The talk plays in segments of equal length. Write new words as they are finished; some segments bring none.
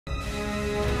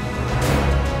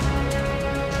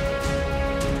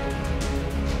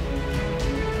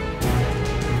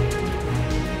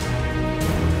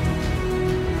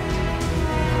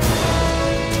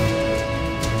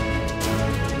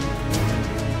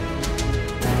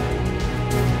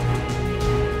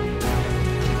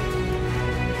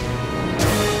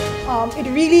It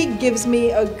really gives me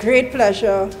a great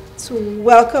pleasure to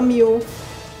welcome you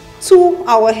to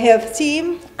our health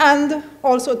team and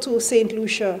also to St.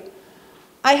 Lucia.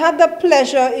 I had the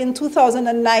pleasure in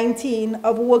 2019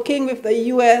 of working with the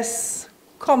U.S.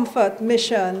 Comfort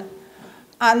Mission,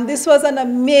 and this was an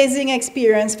amazing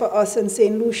experience for us in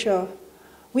St. Lucia.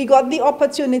 We got the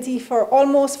opportunity for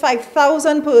almost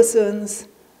 5,000 persons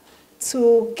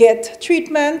to get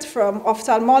treatment from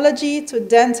ophthalmology to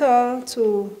dental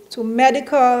to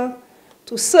medical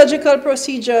to surgical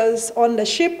procedures on the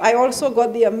ship. I also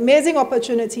got the amazing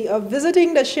opportunity of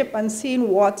visiting the ship and seeing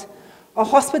what a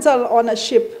hospital on a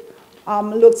ship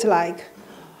looked like.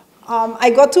 I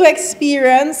got to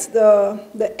experience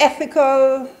the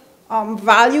ethical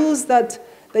values that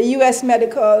the U.S.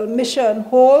 Medical Mission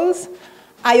holds.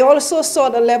 I also saw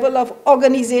the level of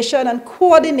organization and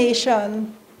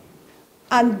coordination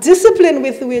and discipline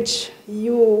with which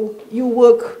you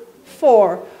work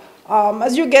for.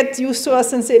 As you get used to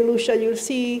us in St. Lucia, you'll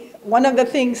see one of the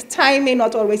things, time may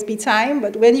not always be time,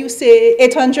 but when you say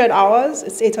 800 hours,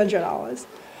 it's 800 hours.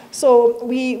 So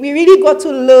we really got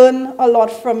to learn a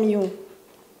lot from you.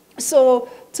 So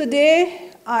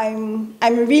today, I'm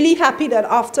really happy that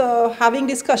after having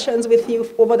discussions with you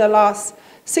over the last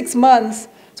 6 months,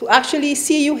 to actually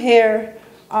see you here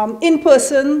in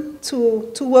person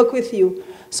to work with you.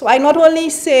 So I not only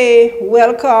say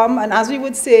welcome, and as we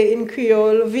would say in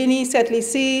Creole, Vini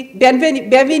Setlisi,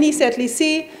 Bienvenue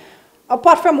Setlisi.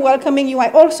 Apart from welcoming you,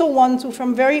 I also want to,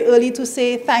 from very early, to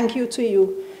say thank you to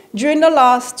you. During the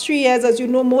last 3 years, as you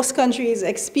know, most countries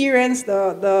experienced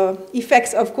the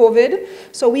effects of COVID.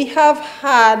 So we have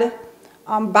had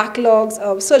backlogs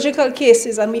of surgical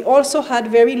cases, and we also had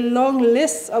very long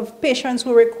lists of patients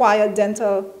who require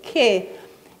dental care,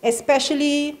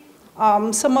 especially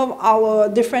some of our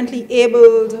differently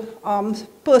abled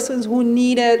persons who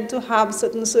needed to have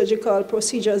certain surgical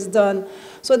procedures done.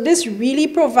 So this really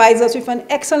provides us with an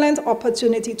excellent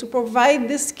opportunity to provide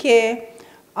this care,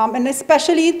 and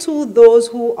especially to those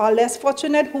who are less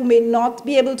fortunate, who may not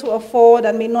be able to afford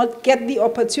and may not get the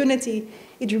opportunity.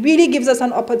 It really gives us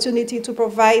an opportunity to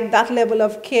provide that level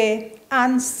of care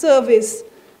and service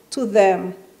to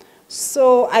them.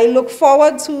 So I look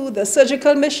forward to the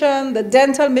surgical mission, the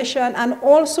dental mission, and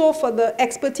also for the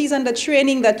expertise and the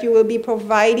training that you will be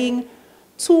providing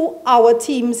to our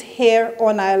teams here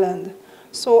on island.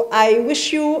 So I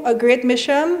wish you a great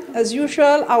mission. As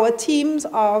usual, our teams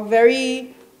are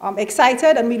very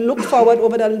excited, and we look forward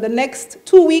over the next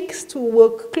 2 weeks to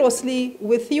work closely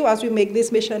with you as we make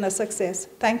this mission a success.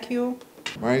 Thank you.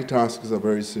 My task is a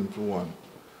very simple one: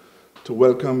 to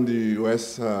welcome the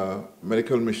U.S.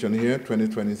 Medical Mission here,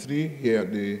 2023, here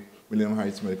at the William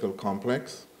Heights Medical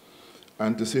Complex,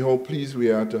 and to say how pleased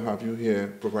we are to have you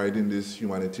here providing this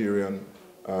humanitarian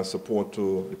support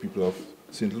to the people of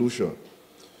St. Lucia.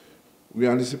 We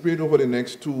anticipate over the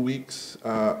next 2 weeks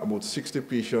about 60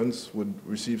 patients would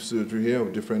receive surgery here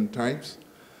of different types.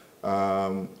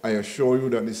 I assure you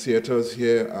that the theaters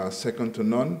here are second to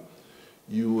none.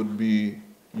 You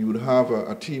would have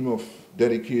a team of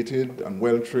dedicated and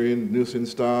well-trained nursing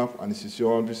staff,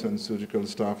 anesthesiologists, and surgical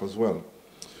staff as well.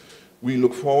 We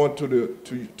look forward to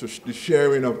the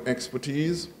sharing of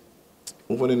expertise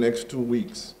over the next 2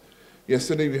 weeks.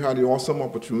 Yesterday, we had the awesome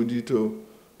opportunity to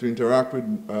interact with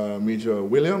Major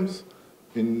Williams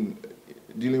in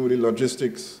dealing with the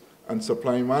logistics and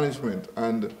supply management.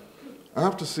 And I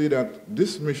have to say that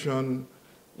this mission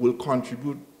will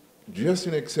contribute just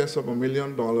in excess of $1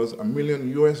 million, $1 million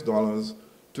US dollars,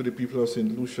 to the people of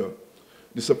St. Lucia.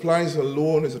 The supplies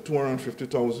alone is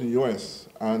 $250,000 US,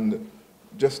 and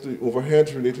just the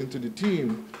overheads relating to the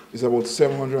team is about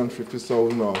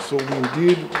 $750,000. So we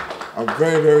indeed are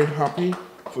very, very happy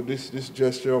for this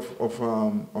gesture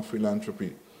of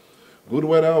philanthropy. Good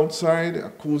weather outside, a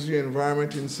cozy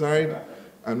environment inside,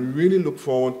 and we really look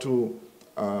forward to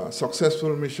a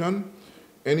successful mission.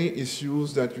 Any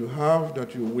issues that you have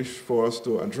that you wish for us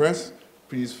to address,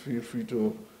 please feel free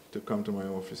to come to my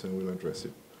office and we'll address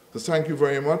it. So thank you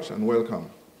very much and welcome.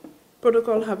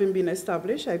 Protocol having been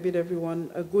established, I bid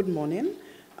everyone a good morning.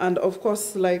 And of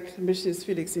course, like Mrs.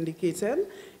 Felix indicated,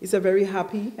 it's a very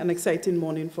happy and exciting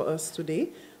morning for us today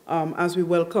as we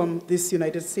welcome this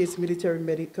United States Military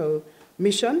Medical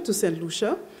Mission to St.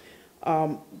 Lucia.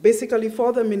 Basically,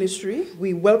 for the ministry,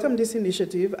 we welcome this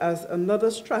initiative as another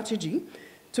strategy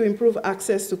to improve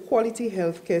access to quality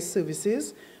healthcare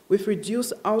services with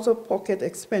reduced out-of-pocket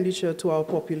expenditure to our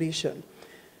population.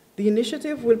 The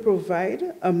initiative will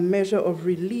provide a measure of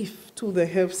relief to the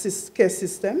health care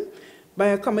system by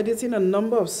accommodating a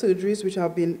number of surgeries which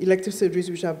have been, elective surgeries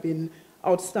which have been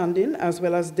outstanding, as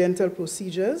well as dental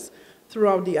procedures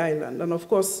throughout the island. And of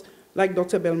course, like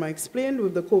Dr. Belma explained,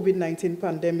 with the COVID-19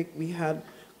 pandemic, we had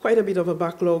quite a bit of a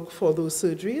backlog for those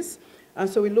surgeries. And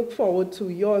so we look forward to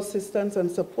your assistance and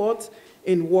support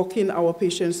in walking our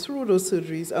patients through those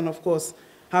surgeries and, of course,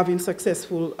 having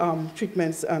successful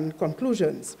treatments and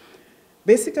conclusions.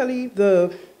 Basically,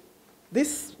 the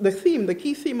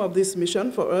key theme of this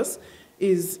mission for us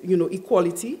is,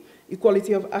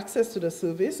 equality of access to the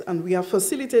service, and we have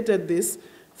facilitated this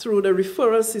through the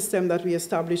referral system that we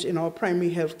established in our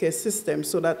primary healthcare system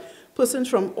so that persons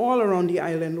from all around the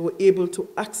island were able to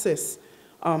access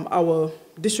our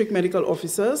district medical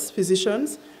officers,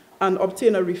 physicians, and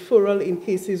obtain a referral in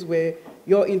cases where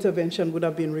your intervention would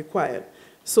have been required.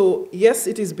 So yes,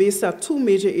 it is based at 2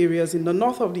 major areas in the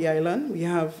north of the island. We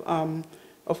have,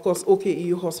 of course,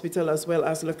 OKEU Hospital as well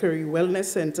as Lucia Wellness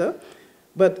Center.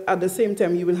 But at the same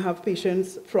time, you will have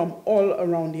patients from all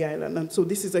around the island. And so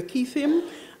this is a key theme,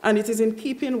 and it is in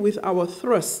keeping with our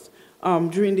thrust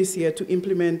during this year to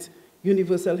implement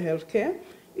universal health care.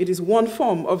 It is one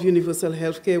form of universal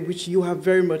health care which you have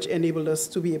very much enabled us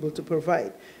to be able to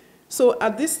provide. So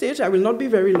at this stage, I will not be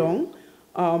very long.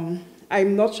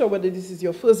 I'm not sure whether this is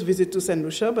your first visit to St.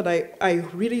 Lucia, but I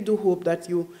really do hope that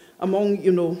you, among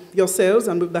yourselves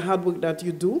and with the hard work that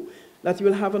you do, that you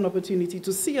will have an opportunity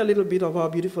to see a little bit of our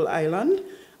beautiful island,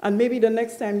 and maybe the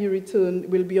next time you return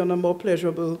will be on a more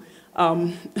pleasurable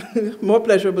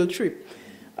trip.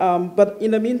 But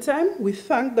in the meantime, we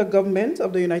thank the government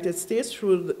of the United States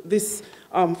through this,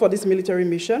 for this military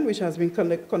mission, which has been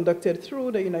conducted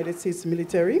through the United States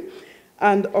military.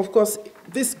 And of course,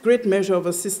 this great measure of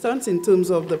assistance in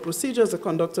terms of the procedures, the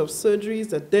conduct of surgeries,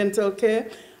 the dental care,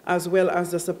 as well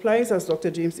as the supplies, as Dr.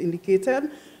 James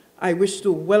indicated. I wish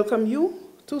to welcome you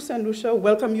to St. Lucia,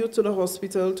 welcome you to the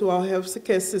hospital, to our health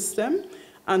care system,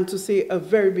 and to say a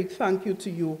very big thank you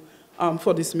to you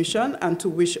for this mission and to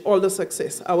wish all the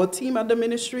success. Our team at the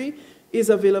ministry is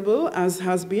available, as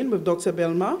has been with Dr.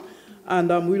 Belma,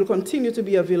 and we will continue to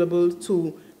be available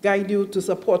to guide you, to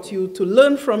support you, to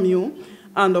learn from you,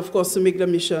 and of course to make the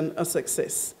mission a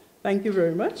success. Thank you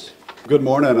very much. Good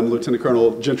morning. I'm Lieutenant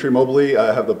Colonel Gentry Mobley.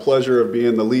 I have the pleasure of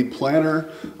being the lead planner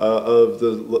of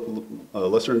the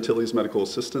Lesser Antilles Medical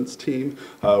Assistance Team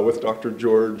with Dr.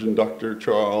 George and Dr.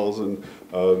 Charles and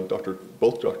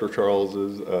both Dr.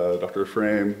 Charles's, Dr.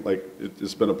 Ephraim. Like,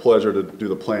 it's been a pleasure to do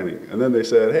the planning. And then they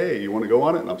said, "Hey, you want to go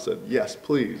on it?" And I said, "Yes,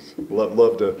 please.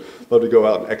 Love to go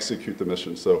out and execute the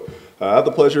mission." So I have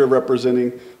the pleasure of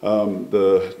representing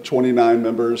the 29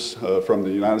 members from the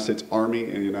United States Army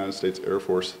and the United States Air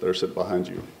Force that are sitting behind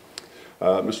you.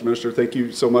 Mr. Minister, thank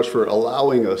you so much for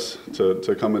allowing us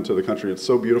to come into the country. It's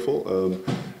so beautiful.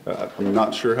 I'm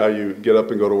not sure how you get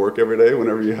up and go to work every day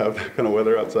whenever you have that kind of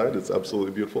weather outside. It's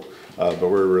absolutely beautiful. But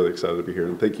we're really excited to be here,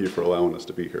 and thank you for allowing us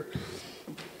to be here.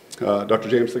 Dr.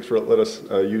 James, thanks for letting us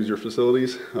use your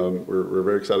facilities. We're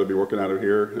very excited to be working out of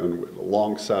here and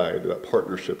alongside that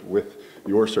partnership with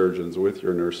your surgeons, with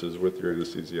your nurses, with your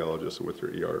anesthesiologists, and with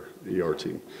your ER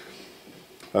team.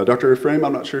 Dr. Ephraim,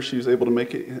 I'm not sure she's able to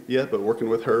make it yet, but working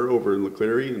with her over in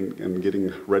Lucia and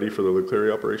getting ready for the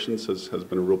Lucia operations has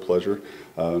been a real pleasure.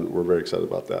 We're very excited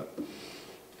about that.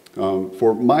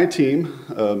 For my team,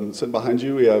 sitting behind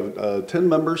you, we have 10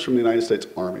 members from the United States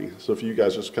Army. So if you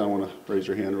guys just kind of want to raise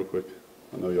your hand real quick.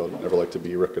 I know y'all never like to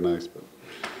be recognized, but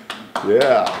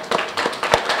yeah.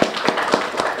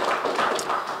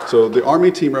 So the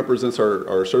Army team represents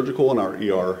our surgical and our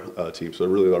ER team, so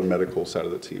really our medical side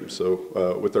of the team.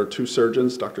 So with our 2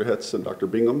 surgeons, Dr. Hetz and Dr.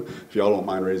 Bingham, if y'all don't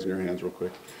mind raising your hands real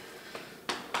quick.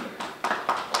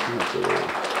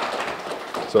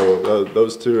 So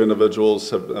those 2 individuals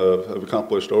have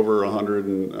accomplished over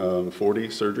 140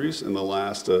 surgeries in the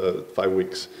last 5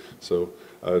 weeks. So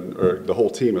or the whole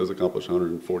team has accomplished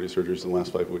 140 surgeries in the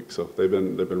last 5 weeks. So they've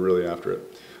been really after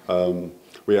it.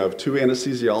 We have 2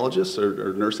 anesthesiologists,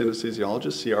 or nurse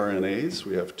anesthesiologists, CRNAs.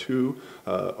 We have 2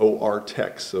 OR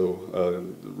techs, so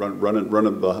running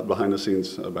behind the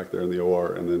scenes back there in the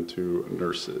OR, and then 2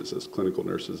 nurses, as clinical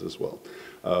nurses as well.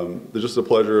 They're just a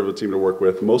pleasure of a team to work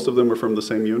with. Most of them are from the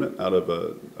same unit out of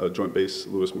a Joint Base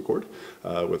Lewis McChord,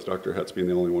 with Dr. Hetz being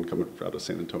the only one coming out of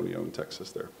San Antonio in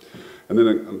Texas there. And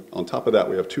then on top of that,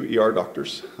 we have 2 ER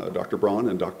doctors, Dr. Braun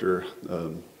and Dr.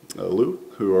 Liu,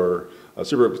 who are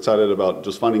super excited about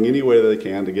just finding any way that they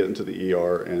can to get into the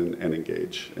ER and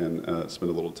engage and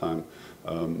spend a little time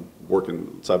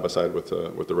working side by side with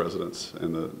the residents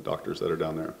and the doctors that are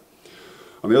down there.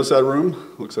 On the other side of the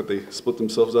room, looks like they split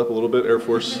themselves up a little bit. Air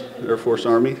Force,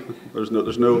 Army. There's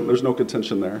no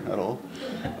contention there at all.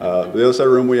 The other side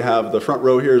of the room, we have the front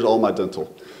row here is all my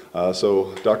dental.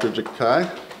 So Dr. Jakai.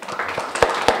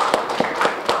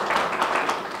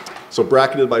 So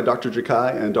bracketed by Dr.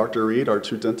 Jakai and Dr. Reed, our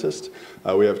two dentists.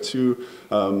 We have two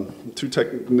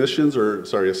technicians, or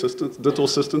sorry, assistants. Dental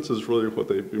assistants is really what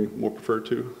they more prefer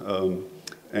to.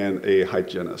 And a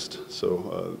hygienist.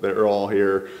 So they're all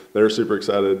here. They're super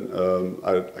excited.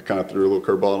 I kind of threw a little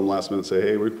curveball at them last minute and say,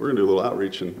 hey, we're going to do a little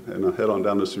outreach and head on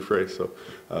down to Soufrière. So,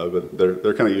 but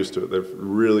they're kind of used to it. They've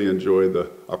really enjoyed the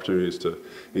opportunities to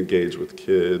engage with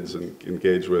kids and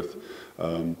engage with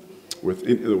the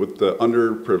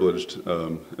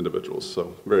underprivileged individuals.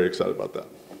 So very excited about that.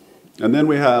 And then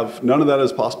we have, none of that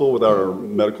is possible without our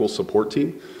medical support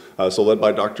team. So led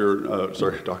by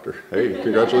hey,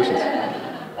 congratulations.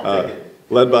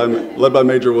 Led by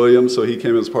Major Williams, so he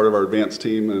came as part of our advanced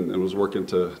team and was working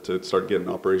to start getting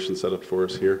operations set up for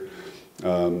us here.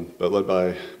 But led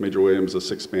by Major Williams, a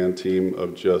 6-man team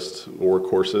of just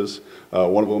workhorses.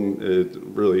 One of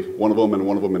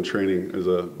them in training is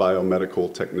a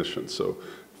biomedical technician. So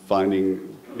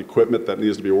finding equipment that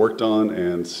needs to be worked on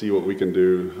and see what we can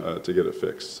do to get it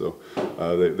fixed. So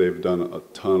they've done a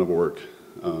ton of work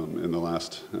over the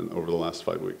last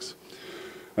 5 weeks.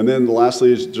 And then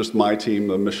lastly is just my team,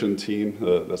 the mission team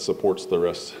that supports the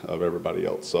rest of everybody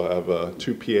else. So I have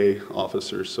 2 PA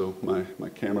officers, so my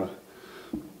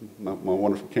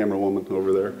wonderful camera woman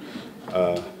over there.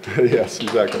 Yes,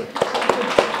 exactly.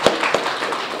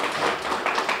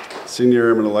 Senior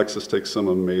Airman Alexis takes some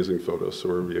amazing photos, so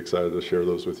we're really excited to share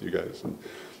those with you guys.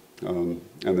 And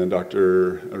then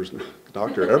everybody's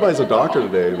a doctor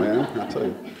today, man, I tell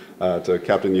you. To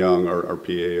Captain Young, our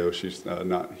PAO, she's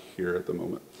not here at the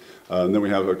moment. And then we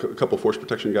have a couple force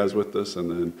protection guys with us,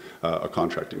 and then a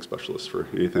contracting specialist for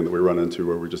anything that we run into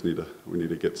where we need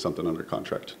to get something under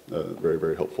contract. Very,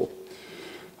 very helpful.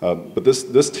 But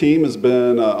this team has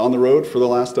been on the road for the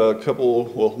last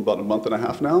about a month and a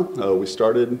half now. We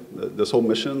started this whole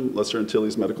mission, Lesser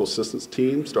Antilles Medical Assistance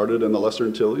Team, started in the Lesser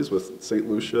Antilles with St.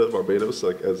 Lucia, Barbados,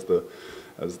 as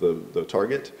the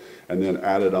target, and then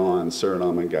added on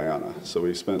Suriname and Guyana. So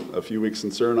we spent a few weeks in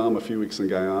Suriname, a few weeks in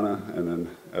Guyana, and then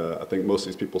I think most of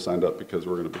these people signed up because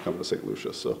we're going to become the St.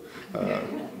 Lucia. So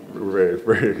we're very,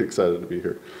 very excited to be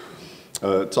here.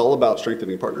 It's all about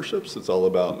strengthening partnerships. It's all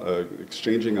about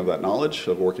exchanging of that knowledge,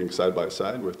 of working side by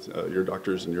side with your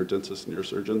doctors and your dentists and your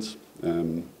surgeons.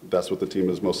 And that's what the team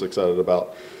is most excited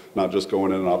about, not just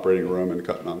going in an operating room and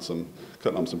cutting on some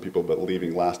people, but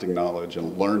leaving lasting knowledge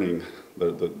and learning.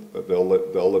 They'll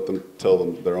let them tell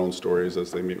them their own stories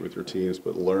as they meet with your teams,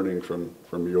 but learning from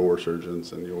your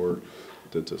surgeons and your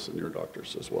dentists and your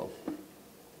doctors as well.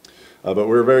 But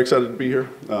we're very excited to be here,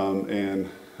 and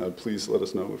please let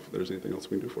us know if there's anything else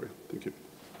we can do for you. Thank you.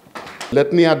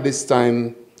 Let me at this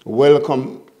time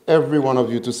welcome every one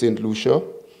of you to St. Lucia.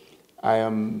 I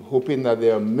am hoping that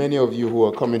there are many of you who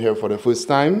are coming here for the first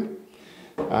time,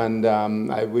 and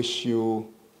I wish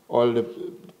you all the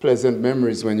pleasant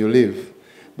memories when you leave.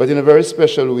 But in a very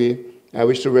special way, I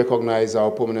wish to recognize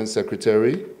our Permanent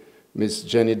Secretary, Ms.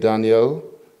 Jenny Daniel.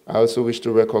 I also wish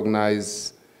to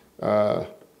recognize the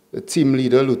team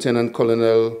leader, Lieutenant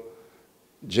Colonel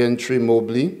Gentry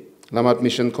Mobley, Lamont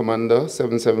Mission Commander,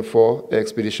 774, the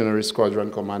Expeditionary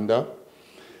Squadron Commander.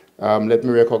 Let me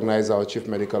recognize our Chief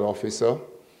Medical Officer,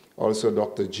 also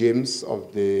Dr. James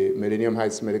of the Millennium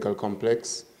Heights Medical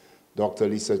Complex, Dr.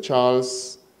 Lisa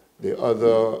Charles, the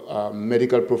other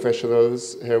medical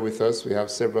professionals here with us. We have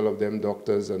several of them,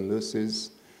 doctors and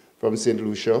nurses from St.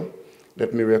 Lucia.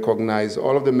 Let me recognize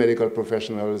all of the medical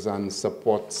professionals and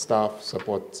support staff,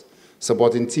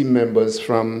 supporting team members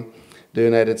from the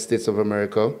United States of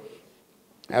America.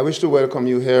 I wish to welcome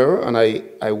you here, and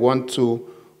I want to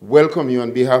welcome you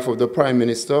on behalf of the Prime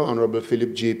Minister, Honorable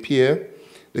Philip J. Pierre,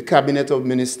 the Cabinet of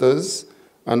Ministers,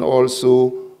 and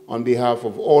also on behalf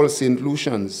of all St.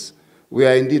 Lucians. We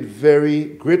are indeed very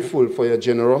grateful for your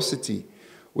generosity.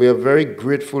 We are very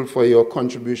grateful for your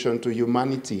contribution to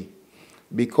humanity,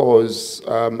 because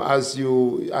as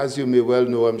you may well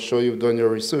know, I'm sure you've done your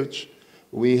research,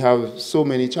 we have so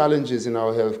many challenges in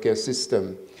our healthcare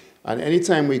system. And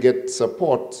anytime we get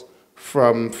support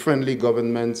from friendly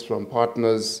governments, from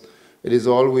partners, it is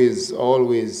always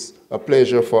a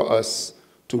pleasure for us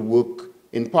to work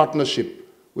in partnership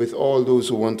with all those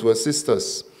who want to assist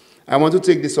us. I want to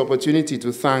take this opportunity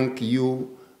to thank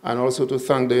you and also to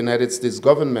thank the United States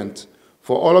government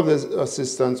for all of the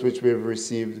assistance which we've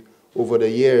received over the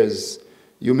years.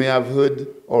 You may have heard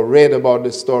or read about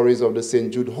the stories of the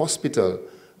St. Jude Hospital,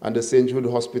 and the St. Jude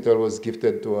Hospital was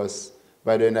gifted to us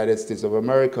by the United States of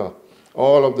America.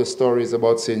 All of the stories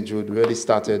about St. Jude really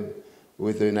started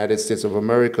with the United States of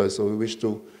America, so we wish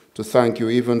to thank you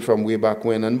even from way back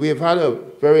when. And we've had a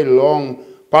very long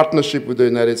partnership with the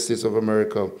United States of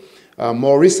America.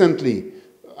 More recently,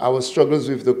 our struggles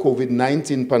with the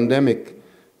COVID-19 pandemic,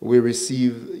 we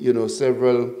received,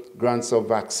 several grants of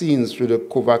vaccines through the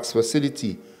COVAX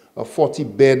facility, a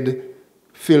 40-bed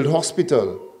field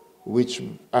hospital, which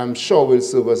I'm sure will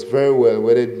serve us very well,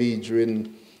 whether it be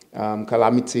during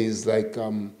calamities like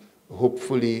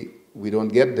hopefully we don't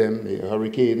get them,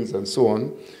 hurricanes and so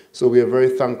on. So we are very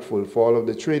thankful for all of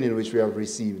the training which we have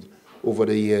received over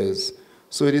the years.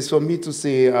 So it is for me to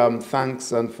say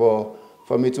thanks and for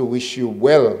me to wish you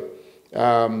well.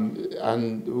 And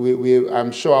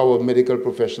I'm sure our medical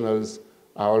professionals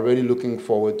are already looking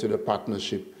forward to the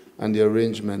partnership and the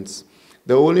arrangements.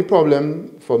 The only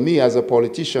problem for me as a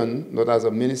politician, not as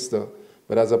a minister,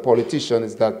 but as a politician,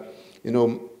 is that,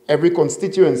 every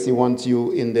constituency wants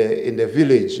you in the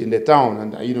village, in the town,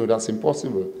 and that's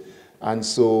impossible. And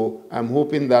so I'm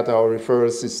hoping that our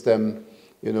referral system,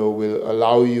 will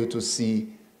allow you to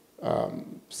see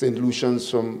St. Lucians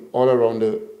from all around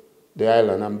the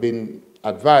island. I'm being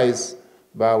advised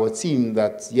by our team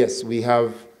that, yes, we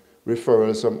have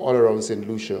referrals from all around St.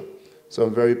 Lucia. So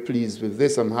I'm very pleased with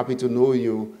this. I'm happy to know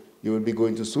you will be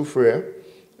going to Soufriere,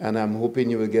 and I'm hoping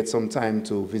you will get some time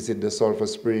to visit the Sulphur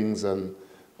Springs and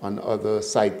on other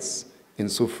sites in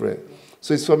Soufriere.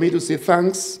 So it's for me to say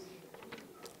thanks.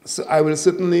 So I will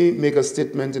certainly make a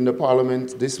statement in the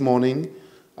Parliament this morning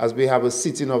as we have a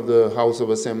sitting of the House of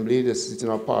Assembly, the sitting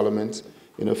of Parliament,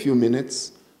 in a few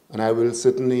minutes, and I will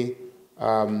certainly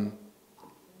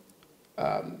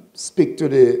speak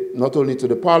to not only to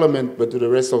the Parliament, but to the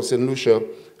rest of St. Lucia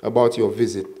about your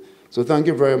visit. So thank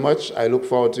you very much. I look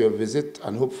forward to your visit,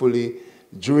 and hopefully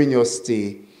during your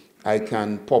stay, I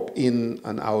can pop in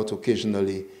and out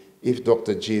occasionally if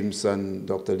Dr. James and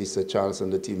Dr. Lisa Charles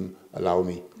and the team allow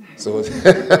me. So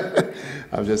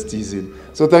I'm just teasing.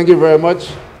 So thank you very much.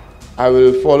 I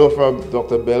will follow from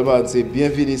Dr. Belma and say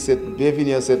bienvenue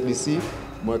à cette lycée.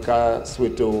 Moi, je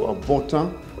souhaite un bon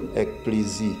temps avec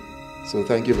plaisir. So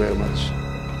thank you very much.